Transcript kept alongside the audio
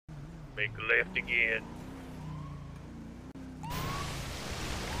Make a left again.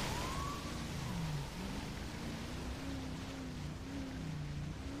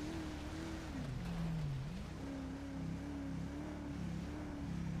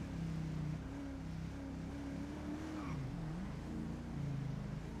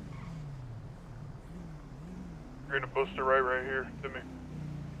 You're in a booster right here, to me.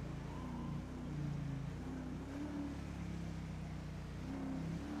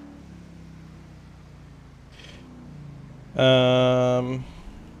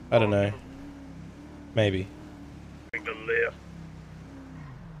 I don't know. Maybe. Make a left.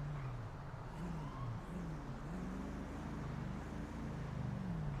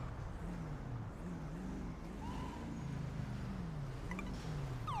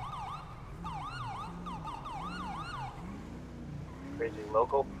 Raging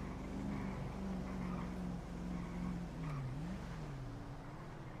local.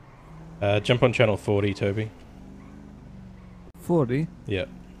 Jump on channel 40, Toby. 40? Yeah.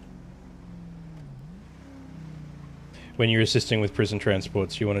 When you're assisting with prison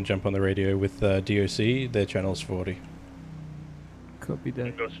transports, you want to jump on the radio with DOC, their channel's 40. Copy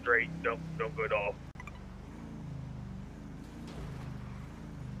that. Go straight, don't go off.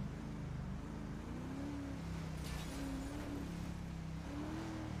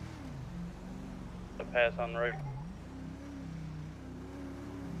 The pass on the road.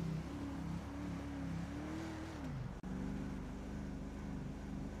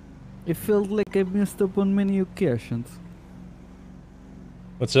 It felt like I messed up on many occasions.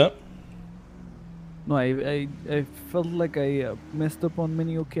 What's up? No, I felt like I messed up on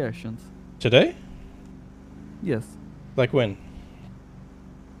many occasions. Today? Yes. Like when?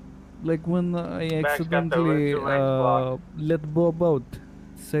 Like when I Max got the accidentally two lanes blocked. let Bob out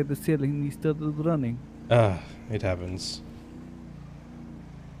side the ceiling and he started running. Ah, it happens.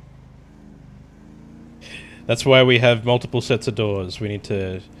 That's why we have multiple sets of doors. We need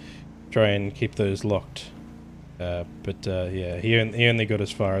to try and keep those locked. But yeah, he only got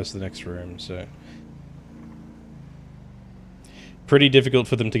as far as the next room, so... Pretty difficult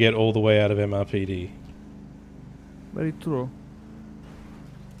for them to get all the way out of MRPD. Very true.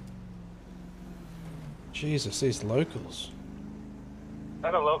 Jesus, these locals. Is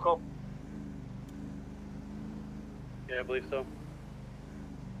that a local? Yeah, I believe so.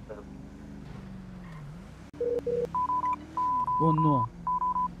 Oh no.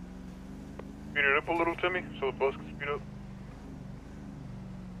 Speed it up a little, Timmy, so the bus can speed up.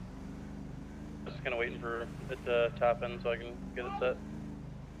 Just kind of waiting for it to top end so I can get it set.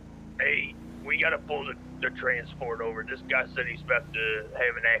 Hey, we gotta pull the transport over. This guy said he's about to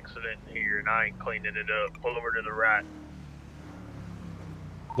have an accident here, and I ain't cleaning it up. Pull over to the right.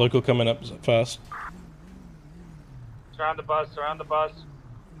 Local coming up fast. Surround the bus, surround the bus.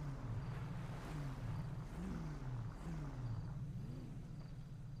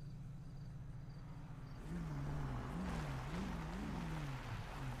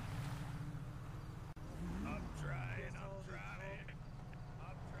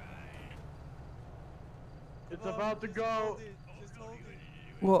 It's about to go.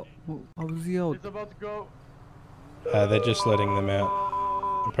 What? How was he out? It's about to go. They're just letting them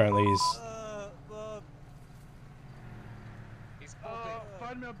out. Apparently he's...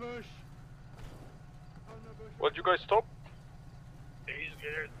 Find me a bush. What'd you guys stop?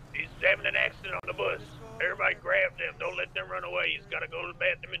 He's having an accident on the bus. Everybody grab them. Don't let them run away. He's gotta go to the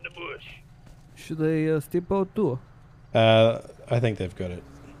bathroom in the bush. Should I step out too? I think they've got it.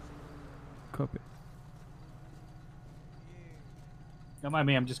 Copy. Don't mind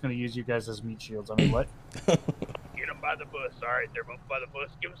me, I'm just going to use you guys as meat shields. I mean, what? Get them by the bus. All right, they're both by the bus.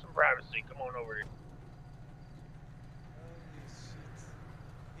 Give them some privacy. Come on over here. Holy shit.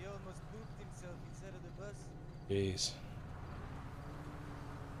 He almost pooped himself inside of the bus. Jeez.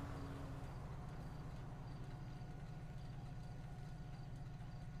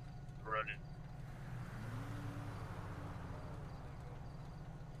 Running.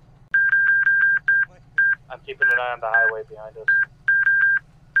 I'm keeping an eye on the highway behind us.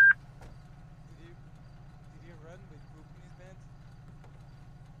 Did he run with poop in his pants?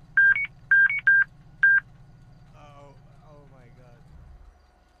 Oh my god.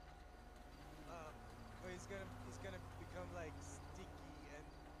 But he's gonna become like sticky and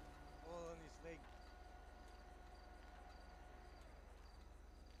all on his leg.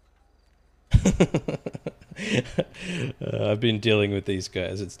 I've been dealing with these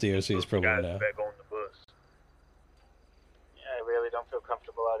guys. It's DOC's problem Guys now. back on the bus. Yeah, I really don't feel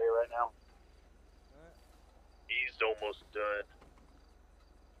comfortable out here right now. He's almost done.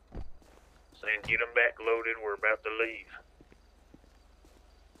 Saying get them back loaded. We're about to leave.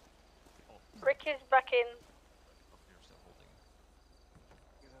 is back in.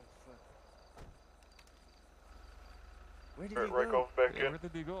 Where did he Alright, go? Rakov's back in. Where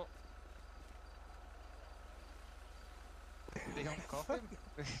did he go? Did they uncuff him?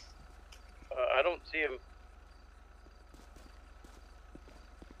 I don't see him.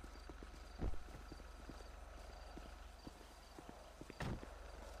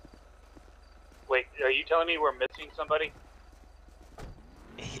 Wait, are you telling me we're missing somebody?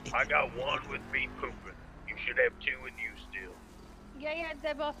 I got one with me pooping. You should have two with you still. Yeah,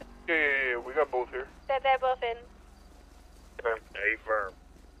 they're both. Yeah, we got both here. They're both in. Hey, firm.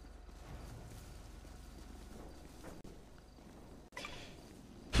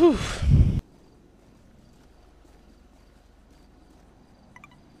 Whew.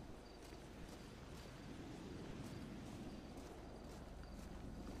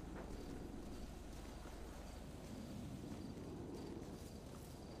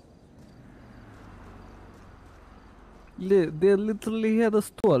 They literally had a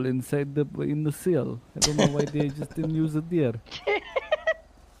stall inside in the cell. I don't know why they just didn't use it there.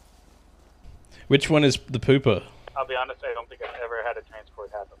 Which one is the pooper? I'll be honest, I don't think I've ever had a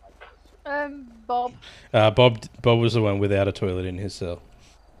transport happen like this. Bob. Bob was the one without a toilet in his cell.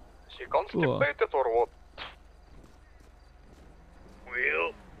 She constipated or what?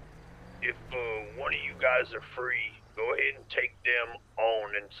 Well, if one of you guys are free, go ahead and take them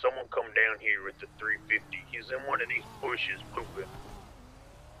on, and someone come down here with the 350. He's in one of these bushes pooping.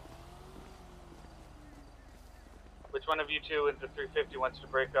 Which one of you two in the 350 wants to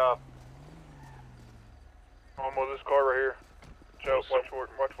break off? I'm on this car right here. Joe, watch for it,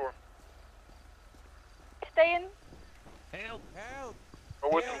 watch for it. Stay in. Help! Help! Go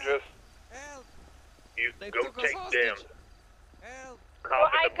with him, Jess. Help! You They go took us take them. hostage. Help!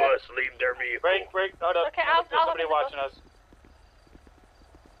 Hop I in the bus, leave their vehicle. Break, hold up. Okay, I'll There's hop somebody in the bus. watching us.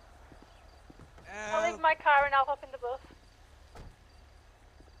 I'll leave Help! my car and I'll hop in the bus.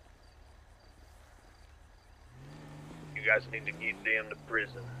 You guys need to get them to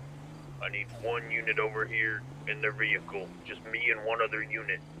prison. I need one unit over here in their vehicle. Just me and one other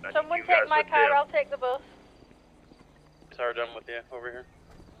unit. I need Someone you take guys my with car, them. I'll take the bus. Sarge, I'm with you over here.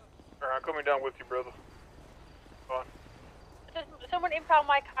 Alright, I'm coming down with you, brother. Fine. Just someone impound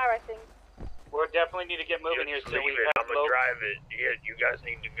my car, I think. We definitely need to get moving here Just so we leave it. have I'm gonna low. drive it. Yeah, you guys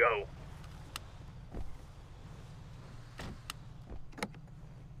need to go.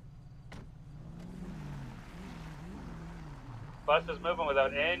 Bus is moving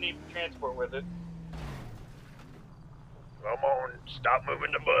without any transport with it. Come on, stop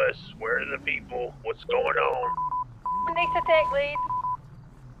moving the bus. Where are the people? What's going on? I need to take lead.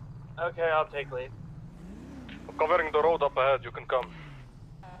 Okay, I'll take lead. I'm covering the road up ahead, you can come.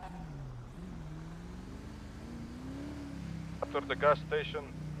 After the gas station,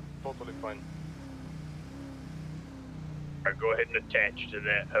 totally fine. Alright, go ahead and attach to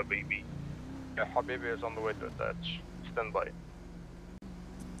that, Habibi. Yeah, Habibi is on the way to attach. Stand by.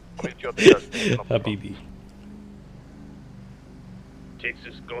 Meet you at the gas station up front. Habibi.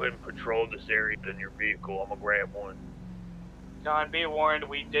 Texas, go ahead and patrol this area in your vehicle. I'm gonna grab one. John, be warned,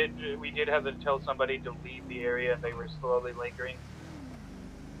 we did have to tell somebody to leave the area and they were slowly lingering.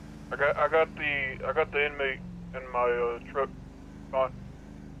 I got the inmate in my truck. Fine.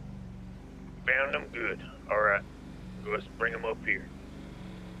 Found them? Good. Alright. Let's bring them up here.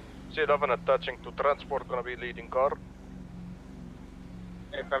 C11 attaching to transport, gonna be leading car.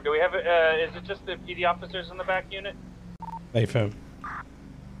 Hey, do we have, is it just the PD officers in the back unit? Hey, fam.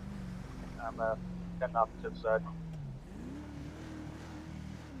 I'm, heading off to the side.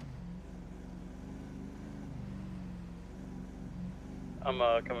 I'm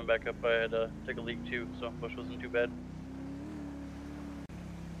coming back up. I had to take a leak too, so bush wasn't too bad.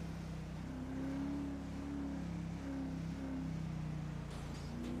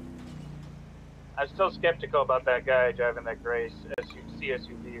 I'm still skeptical about that guy driving that gray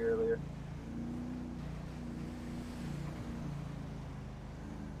CSUV earlier.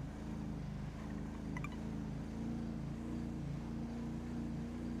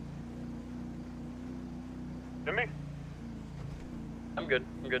 Jimmy? I'm good.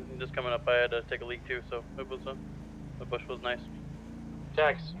 I'm good. I'm just coming up. I had to take a leak too, so it was the bush was nice.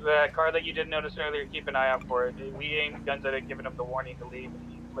 Tex, the car that you didn't notice earlier, keep an eye out for it. We aimed guns at it, giving him the warning to leave,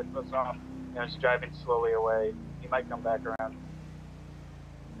 and he flipped us off. You know, he's driving slowly away. He might come back around.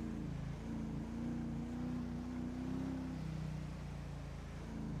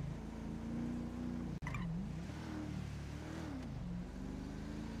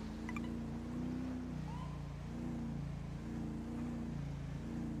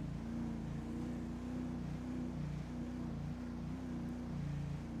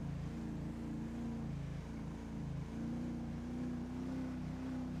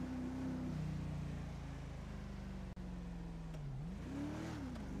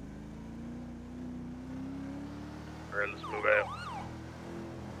 Alright, let's move out.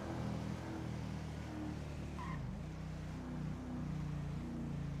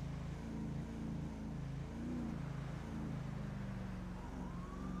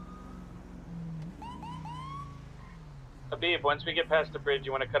 Habib, once we get past the bridge,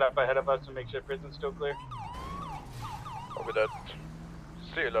 you want to cut up ahead of us and make sure prison's still clear? Copy that.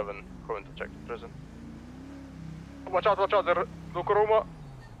 C11, going to check the prison. Watch out, there. Lukuruma.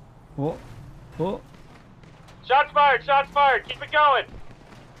 Oh. Oh. Shots fired, keep it going!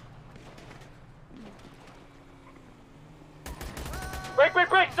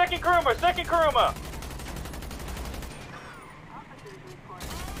 Break, second Kuruma!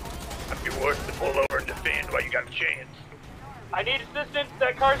 I'd be worse to pull over and defend while you got a chance. I need assistance,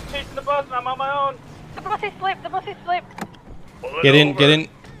 that car's chasing the bus and I'm on my own. The bus is slipped. Pull it Get in, over. get in.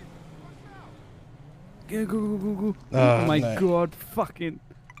 Go. Ah, Oh my no. god, fucking.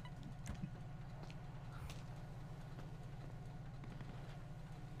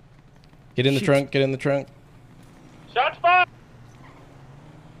 Get in the Shit. trunk, get in the trunk. Shots fired!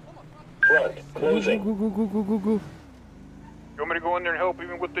 Front, closing. Go. You want me to go in there and help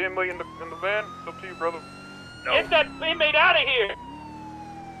even with the inmate in the van? It's up to you, brother. No, Get that inmate out of here!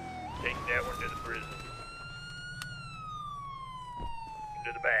 take that one to the prison.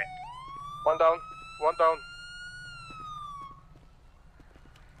 Into the back. One down.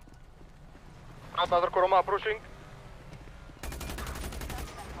 Another Kuruma approaching.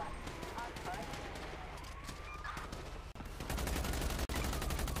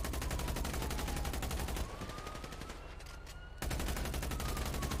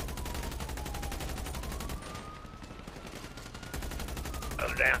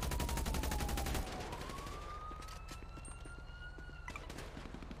 Another down.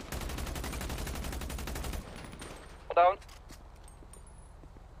 Down.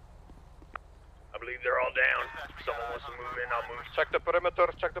 I believe they're all down. If someone wants to move in, I'll move. Check the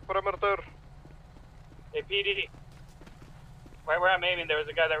perimeter. Hey, PD. Right where I'm aiming, there was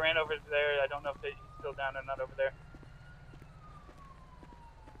a guy that ran over there. I don't know if he's still down or not over there.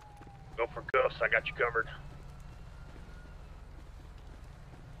 Go for cuffs, I got you covered.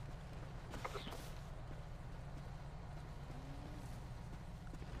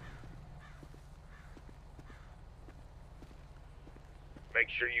 Make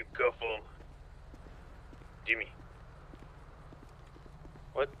sure you cuff them. Jimmy.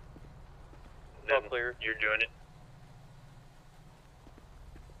 What? Then All clear. You're doing it.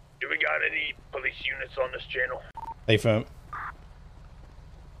 Do we got any police units on this channel? Hey, firm.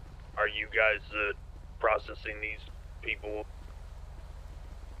 Are you guys processing these people?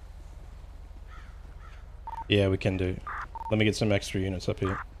 Yeah, we can do. Let me get some extra units up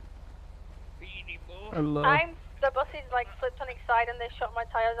here. Hello. The bus is like slipped on its side and they shot my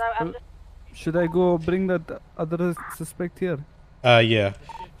tires out. I'm just Should I go bring that other suspect here? Yeah.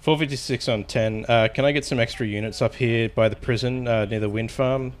 456 on 10. Can I get some extra units up here by the prison near the wind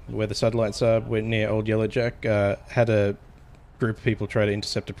farm where the satellites are? We're near Old Yellow Jack. Had a group of people try to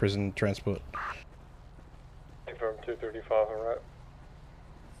intercept a prison transport. Confirm 235, alright.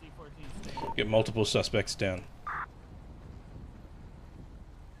 Get multiple suspects down.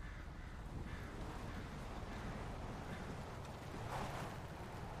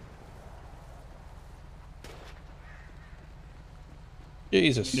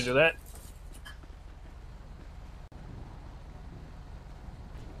 Jesus. You do that?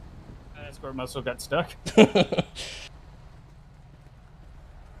 Escort muscle got stuck.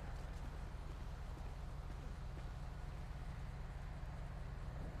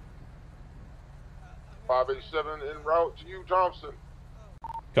 En route to you, Thompson.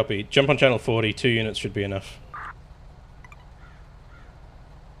 Copy. Jump on channel 40. 2 units should be enough.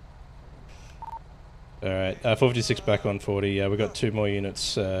 Alright, 456 back on 40. We got 2 more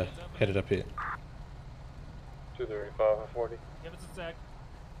units headed up here. 235 and 40. Give us a sec.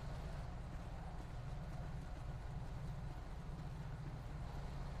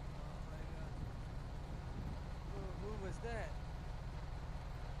 Who was that?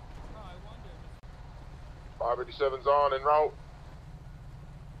 Oh, I wonder. 587's on en route.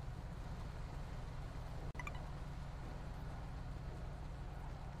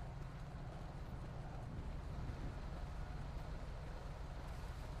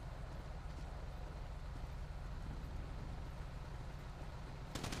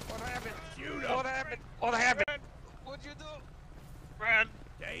 What happened? What'd you do? Run.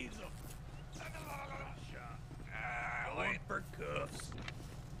 Tase him. Shot. Wait for cuffs.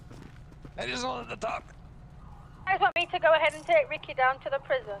 I just wanted to talk. You guys want me to go ahead and take Ricky down to the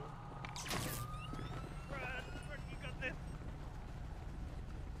prison? Run. You got this.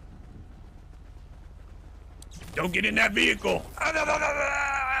 Don't get in that vehicle. Cuff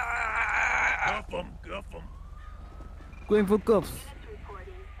him, cuff him. Going for cuffs.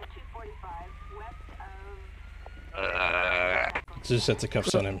 Just set the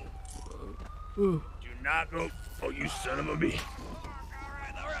cuffs on him. Do not go. Oh, you son of a bitch.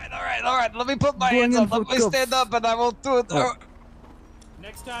 All right. Let me put my Going hands in up. for Let me cuffs. stand up, and I will do it.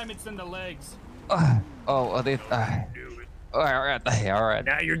 Next time it's in the legs. All right.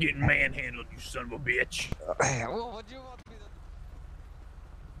 Now you're getting manhandled, you son of a bitch. What would you want me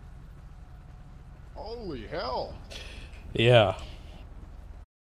to? Holy hell. Yeah.